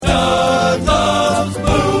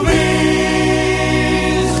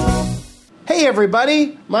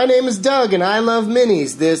everybody. My name is Doug, and I love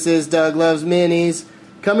minis. This is Doug Loves Minis,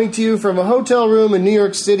 coming to you from a hotel room in New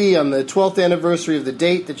York City on the 12th anniversary of the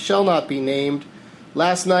date that shall not be named.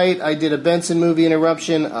 Last night, I did a Benson movie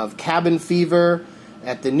interruption of Cabin Fever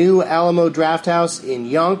at the new Alamo Drafthouse in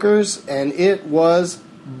Yonkers, and it was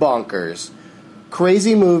bonkers.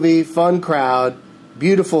 Crazy movie, fun crowd,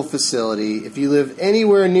 beautiful facility. If you live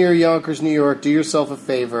anywhere near Yonkers, New York, do yourself a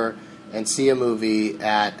favor and see a movie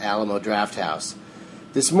at Alamo Drafthouse.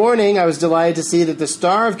 This morning, I was delighted to see that the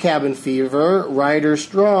star of Cabin Fever, Ryder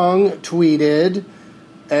Strong, tweeted,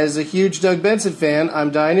 "As a huge Doug Benson fan,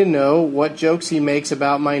 I'm dying to know what jokes he makes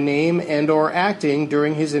about my name and or acting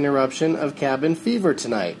during his interruption of Cabin Fever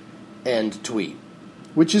tonight." End tweet.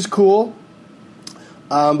 Which is cool.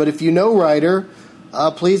 But if you know Ryder,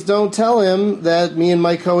 please don't tell him that me and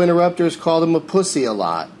my co-interrupters called him a pussy a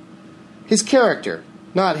lot. His character,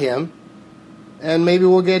 not him. And maybe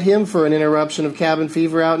we'll get him for an interruption of Cabin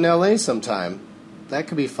Fever out in L.A. sometime. That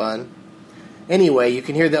could be fun. Anyway, you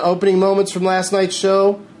can hear the opening moments from last night's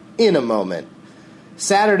show in a moment.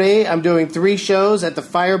 Saturday, I'm doing 3 shows at the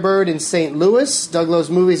Firebird in St. Louis. Doug Loves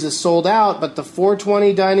Movies is sold out, but the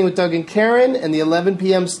 4:20 Dining with Doug and Karen and the 11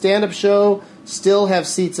 p.m. stand-up show still have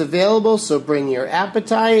seats available, so bring your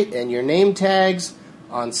appetite and your name tags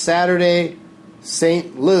on Saturday,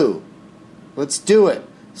 St. Lou. Let's do it.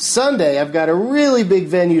 Sunday, I've got a really big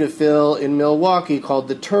venue to fill in Milwaukee called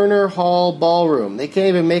the Turner Hall Ballroom. They can't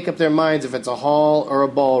even make up their minds if it's a hall or a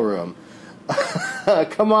ballroom.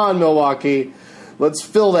 Come on, Milwaukee. Let's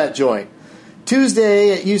fill that joint.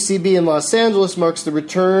 Tuesday at UCB in Los Angeles marks the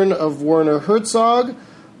return of Werner Herzog,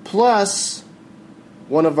 plus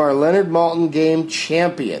one of our Leonard Maltin game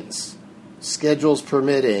champions. Schedules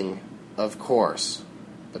permitting, of course.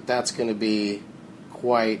 But that's going to be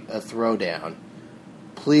quite a throwdown.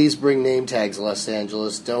 Please bring name tags, Los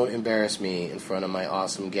Angeles. Don't embarrass me in front of my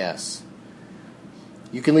awesome guests.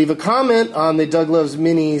 You can leave a comment on the Doug Loves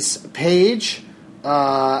Minis page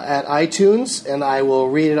at iTunes, and I will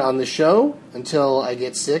read it on the show until I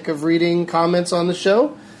get sick of reading comments on the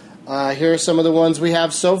show. Here are some of the ones we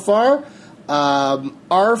have so far.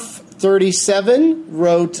 ARF37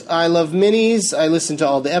 wrote, "I love minis. I listen to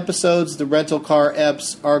all the episodes. The rental car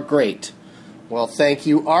eps are great." Well, thank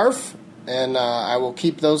you, ARF. And I will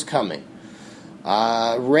keep those coming.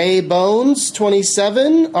 Ray Bones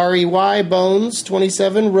 27, REY Bones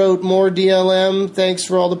 27 wrote, "More DLM. Thanks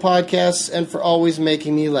for all the podcasts and for always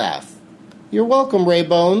making me laugh." You're welcome, Ray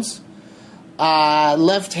Bones.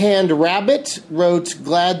 Left Hand Rabbit wrote,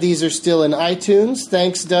 "Glad these are still in iTunes.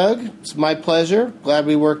 Thanks, Doug. It's my pleasure. Glad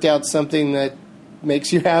we worked out something that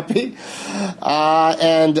makes you happy."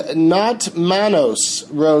 And Not Manos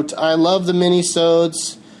wrote, "I love the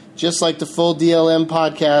mini-sodes. Just like the full DLM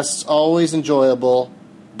podcasts, always enjoyable,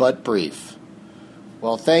 but brief."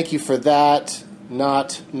 Well, thank you for that,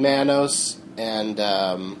 Not Manos, and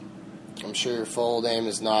I'm sure your full name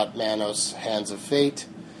is Not Manos, Hands of Fate.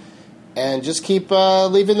 And just keep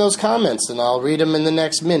leaving those comments, and I'll read them in the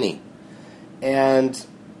next mini. And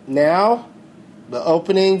now, the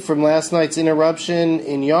opening from last night's interruption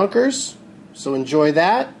in Yonkers, so enjoy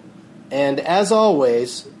that. And as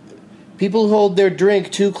always, people who hold their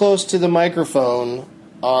drink too close to the microphone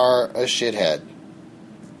are a shithead.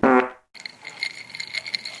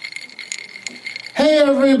 Hey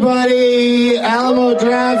everybody, Alamo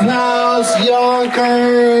Drafthouse,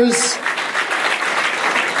 Yonkers,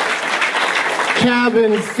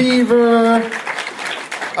 Cabin Fever.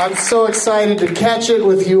 I'm so excited to catch it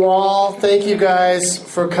with you all. Thank you guys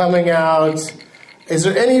for coming out. Is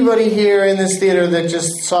there anybody here in this theater that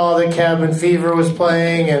just saw that Cabin Fever was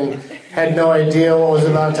playing and had no idea what was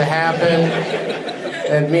about to happen?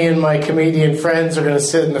 And me and my comedian friends are going to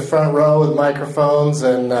sit in the front row with microphones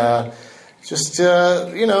and just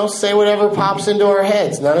say whatever pops into our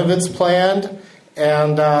heads. None of it's planned,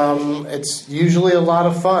 and it's usually a lot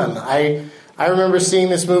of fun. I remember seeing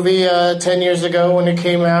this movie 10 years ago when it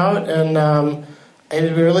came out, and it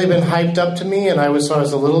had really been hyped up to me, and I was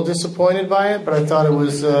a little disappointed by it, but I thought it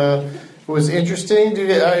was interesting.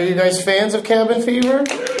 Are you guys fans of Cabin Fever?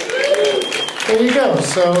 There you go.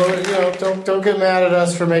 So, don't get mad at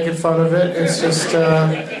us for making fun of it. It's just,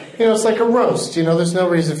 it's like a roast. There's no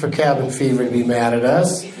reason for Cabin Fever to be mad at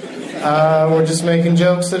us. We're just making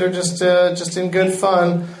jokes that are just in good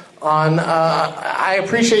fun. I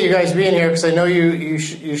appreciate you guys being here because I know you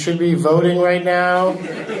should be voting right now.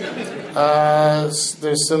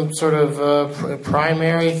 There's some sort of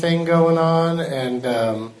primary thing going on, and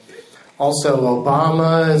also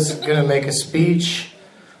Obama is going to make a speech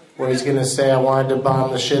where he's going to say, "I wanted to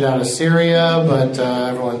bomb the shit out of Syria, but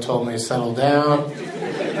everyone told me to settle down."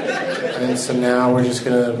 And so now we're just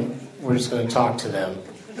gonna talk to them.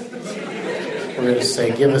 We're gonna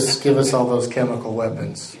say, give us all those chemical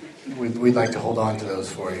weapons. We'd like to hold on to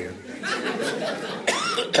those for you.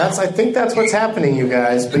 I think that's what's happening, you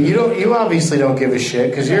guys. But you obviously don't give a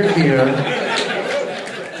shit because you're here.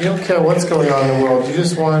 You don't care what's going on in the world. You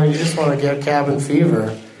just want to get cabin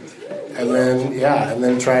fever, and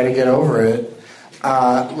then try to get over it.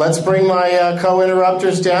 Let's bring my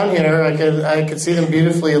co-interrupters down here. I could see them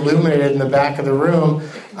beautifully illuminated in the back of the room.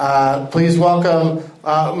 Please welcome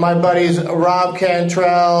my buddies Rob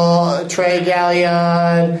Cantrell, Trey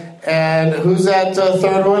Gallion, and who's that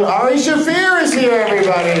third one? Ari Shaffir is here,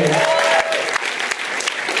 everybody.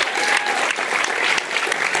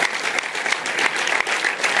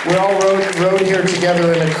 We all rode here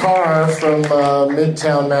together in a car from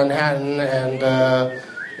Midtown Manhattan, and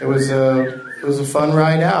it was a fun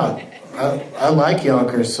ride out. I like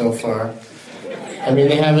Yonkers so far. I mean,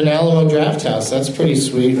 they have an Alamo Draft House. That's pretty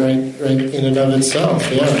sweet, right in and of itself.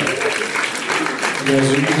 Yeah,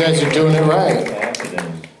 you guys are doing it right.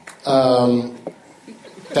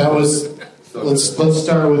 Let's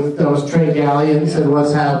start with, that was Trey Gallion said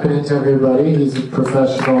what's happening to everybody. He's a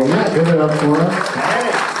professional. Yeah, give it up for him.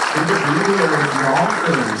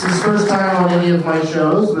 It's his first time on any of my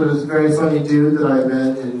shows, but it's a very funny dude that I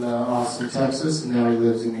met in Austin, Texas, and now he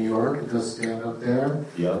lives in New York and does stand up there.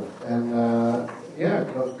 Yep. And go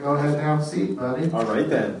ahead and have a seat, buddy. All right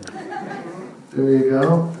then. There you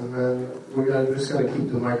go. And then we're just gonna keep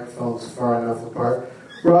the microphones far enough apart.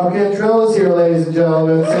 Rob Cantrell is here, ladies and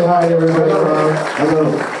gentlemen. Say hi to everybody, Rob. Hello.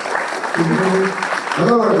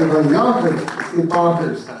 Hello, everybody. Yonkers. Let's get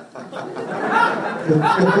bonkers.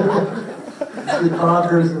 Let's get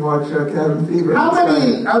bonkers and watch Cabin Fever.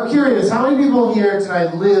 I'm curious, how many people here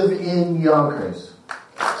tonight live in Yonkers?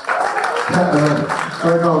 I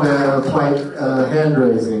know that polite hand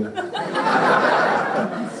raising.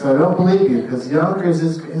 So I don't believe you, because Yonkers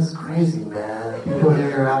is crazy, man. People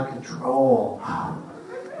here are out of control.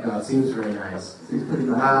 No, it seems very nice. Seems pretty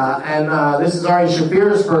nice. And this is Ari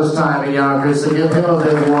Shaffir's first time in Yonkers, so give him a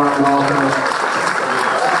big warm welcome.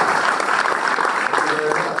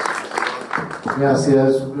 Yeah, see,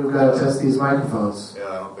 we've got to test these microphones. Yeah,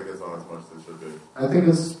 I don't think it's on as much as it should be. I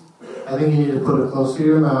think you need to put it closer to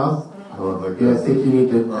your mouth. I think you need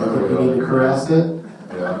to caress it.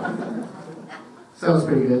 Yeah. Sounds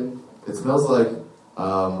pretty good. It smells like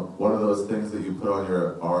one of those things that you put on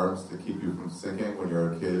your arms to keep you from sinking when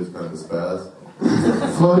you're a kid who's kind of a spaz.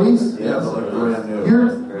 Floaties? Yeah, but like brand new.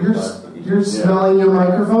 You're smelling your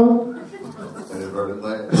microphone?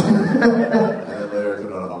 Inadvertently. And then later I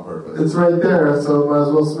put it on purpose. It's right there, so might as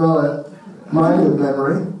well smell it. Mine with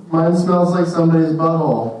memory. Mine smells like somebody's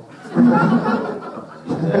butthole.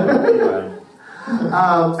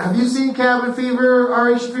 Have you seen Cabin Fever,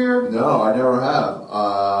 Ari Shaffir? No, I never have.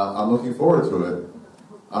 I'm looking forward to it.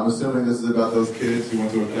 I'm assuming this is about those kids who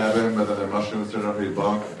went to a cabin, but then their mushrooms turned out to be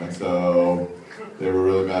bunk, and so they were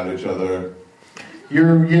really mad at each other.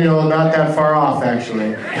 You're, not that far off,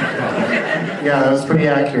 actually. Yeah, that was pretty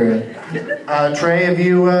accurate. Trey, have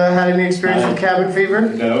you had any experience with Cabin Fever?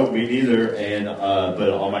 No, me neither. And but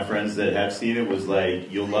all my friends that have seen it was like,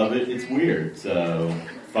 "You'll love it. It's weird." So,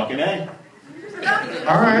 fucking A.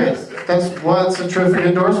 All right, that's a terrific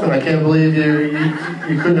endorsement. I can't believe you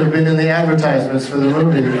couldn't have been in the advertisements for the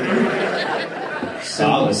movie.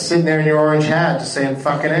 Sitting there in your orange hat, just saying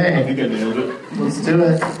 "fucking A." I think I nailed it. Let's do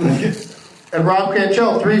it. And Rob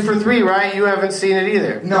Cantrell, 3 for 3, right? You haven't seen it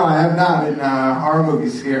either. No, I have not. And horror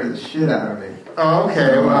movies scare the shit out of me. Oh,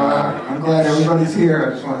 okay. So, Well, I'm glad everybody's here. I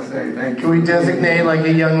just want to say thank you. can we designate like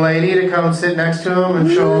a young lady to come sit next to him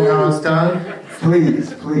and show him how it's done? Please.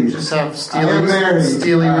 Just have I am married.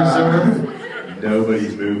 Steely Reserve.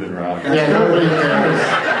 Nobody's moving, Rob. Yeah, nobody cares.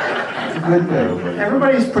 It's a good thing.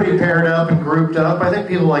 Everybody's pretty paired up and grouped up. I think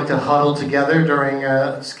people like to huddle together during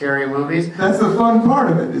scary movies. That's the fun part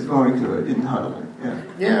of it, is going to it, in huddling.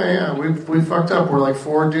 Yeah. We fucked up. We're like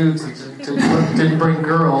 4 dudes that didn't bring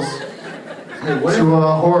girls to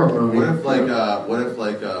a horror movie. What if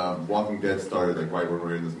Walking Dead started like right when we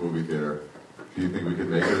were in this movie theater? Do you think we could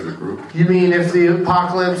make it as a group? You mean if the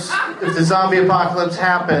zombie apocalypse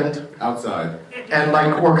happened Outside. and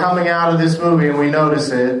like we're coming out of this movie and we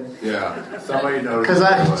notice it? Yeah. Somebody noticed. Because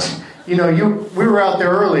we were out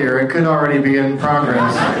there earlier. It could already be in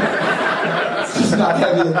progress. It's not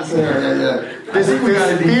heavy in this area yet. This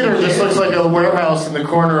theater just looks like a warehouse in the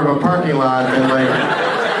corner of a parking lot, and like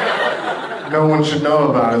no one should know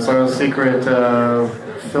about it. It's like a secret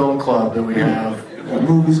film club that we have.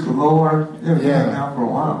 Movies galore. They've been out for a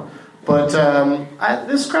while. But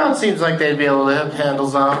this crowd seems like they'd be able to handle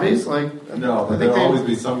zombies. Like, No, but there'll always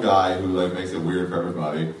be some guy who like makes it weird for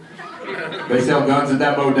everybody. They sell guns at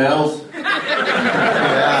that Modell's? Yeah,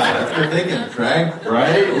 that's what they're thinking, Frank.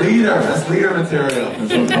 Right? Leader, that's leader material.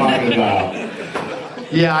 That's what I'm talking about.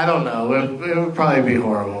 yeah, I don't know. It would probably be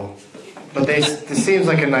horrible. But this seems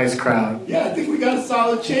like a nice crowd. Yeah, I think we got a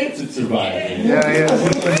solid chance at surviving. Yeah. This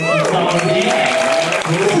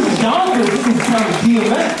is Yonkers. This is kind of a key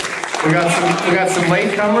event. We got some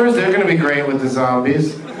latecomers. They're going to be great with the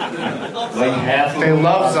zombies. Like half of They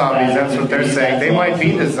love zombies. That's what they're saying. They might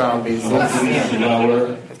be the zombies. I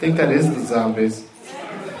lower. think that is the zombies.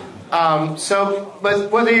 But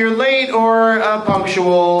whether you're late or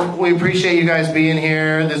punctual, we appreciate you guys being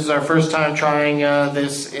here. This is our first time trying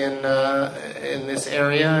this in this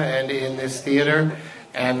area and in this theater,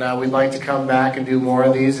 and we'd like to come back and do more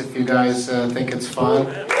of these if you guys think it's fun.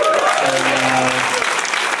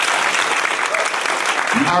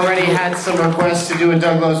 Already had some requests to do a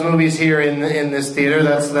Doug Loves Movies here in this theater.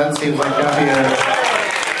 That seems like that'd be a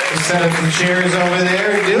set up some chairs over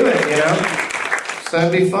there and do it, you know. So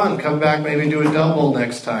that'd be fun. Come back, maybe do a double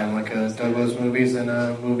next time, like a Doug Loves Movies and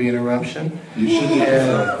a movie interruption. You should do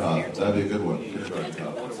Kindergarten Cop. That'd be a good one.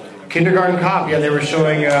 Kindergarten Cop. Yeah, they were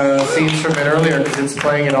showing scenes from it earlier because it's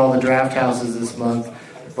playing at all the draft houses this month.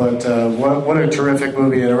 But what a terrific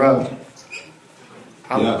movie to interrupt.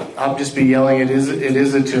 I'll just be yelling, it is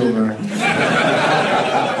a tumor.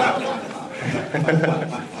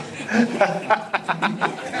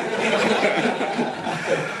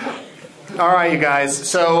 All right, you guys.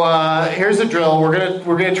 So here's the drill. We're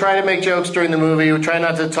gonna try to make jokes during the movie. We try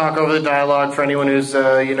not to talk over the dialogue for anyone who's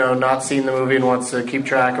not seen the movie and wants to keep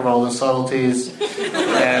track of all the subtleties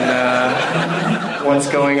and what's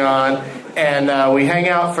going on. And we hang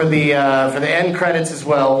out for the end credits as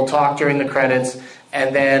well. We'll talk during the credits.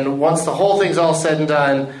 And then once the whole thing's all said and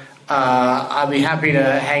done, I'll be happy to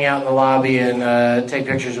hang out in the lobby and take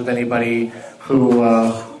pictures with anybody who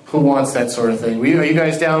wants that sort of thing. Are you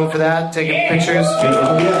guys down for that? Taking pictures?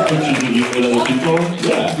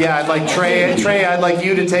 Yeah, I'd like Trey, I'd like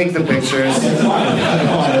you to take the pictures.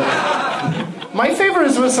 My favorite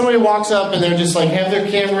is when somebody walks up and they're just like, have their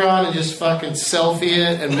camera on and just fucking selfie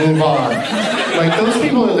it and move on. Like, those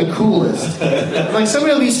people are the coolest. Like,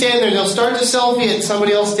 somebody will be standing there, they'll start to selfie it, and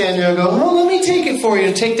somebody else standing there will go, oh, let me take it for you,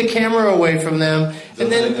 and take the camera away from them. And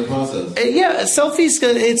then, the process. Yeah, selfies,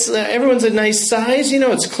 it's everyone's a nice size,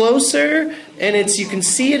 it's closer, and you can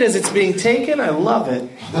see it as it's being taken. I love it.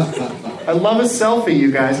 I love a selfie,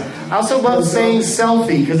 you guys. I also love saying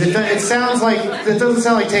selfie, because it doesn't sound like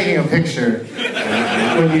taking a picture.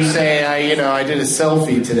 When you say, I did a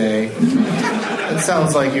selfie today. It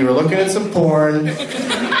sounds like you were looking at some porn,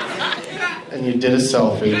 and you did a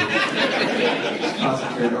selfie.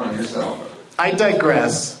 Concentrate on yourself. I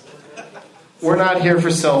digress. We're not here for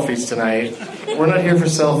selfies tonight. We're not here for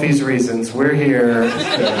selfies reasons. We're here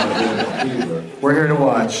to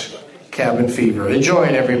watch Cabin Fever. Enjoy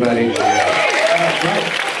it, everybody.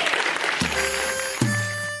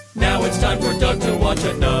 Now it's time for Doug to watch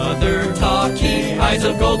another talkie. Eyes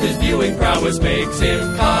of gold, his viewing prowess makes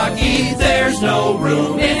him cocky. There's no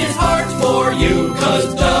room in his heart for you,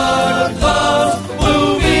 'cause Doug